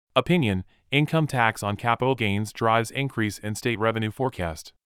Opinion: income tax on capital gains drives increase in state revenue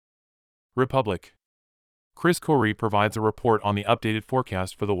forecast. Republic. Chris Corey provides a report on the updated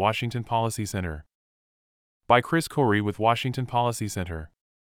forecast for the Washington Policy Center. By Chris Corey with Washington Policy Center.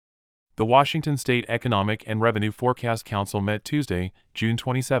 The Washington State Economic and Revenue Forecast Council met Tuesday, June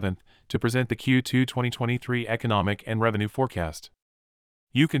 27, to present the Q2 2023 Economic and Revenue Forecast.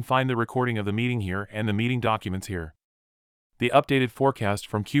 You can find the recording of the meeting here and the meeting documents here. The updated forecast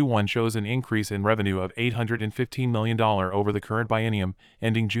from Q1 shows an increase in revenue of $815 million over the current biennium,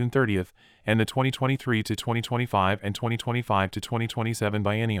 ending June 30, and the 2023 to 2025 and 2025 to 2027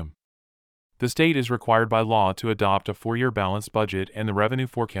 biennium. The state is required by law to adopt a 4-year balanced budget, and the revenue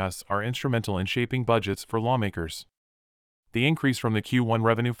forecasts are instrumental in shaping budgets for lawmakers. The increase from the Q1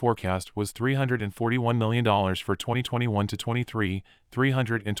 revenue forecast was $341 million for 2021 to 23,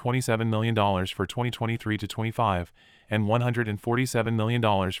 $327 million for 2023 to 25, and $147 million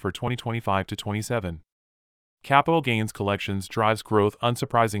for 2025 to 27. Capital gains collections drives growth.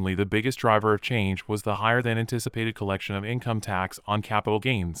 Unsurprisingly, the biggest driver of change was the higher than anticipated collection of income tax on capital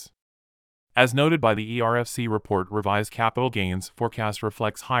gains. As noted by the ERFC report, revised capital gains forecast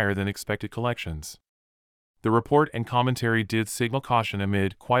reflects higher than expected collections. The report and commentary did signal caution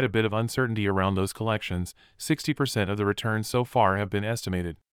amid quite a bit of uncertainty around those collections. 60% of the returns so far have been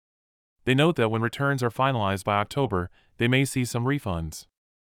estimated. They note that when returns are finalized by October, they may see some refunds.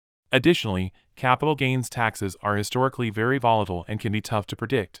 Additionally, capital gains taxes are historically very volatile and can be tough to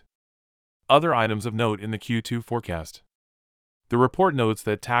predict. Other items of note in the Q2 forecast. The report notes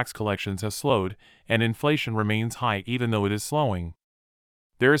that tax collections have slowed, and inflation remains high even though it is slowing.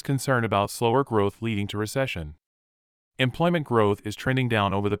 There is concern about slower growth leading to recession. Employment growth is trending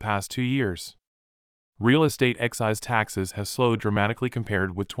down over the past 2 years. Real estate excise taxes have slowed dramatically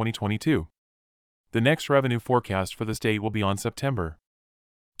compared with 2022. The next revenue forecast for the state will be on September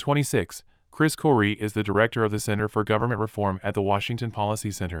 26. Chris Corey is the director of the Center for Government Reform at the Washington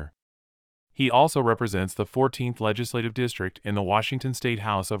Policy Center. He also represents the 14th Legislative District in the Washington State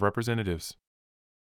House of Representatives.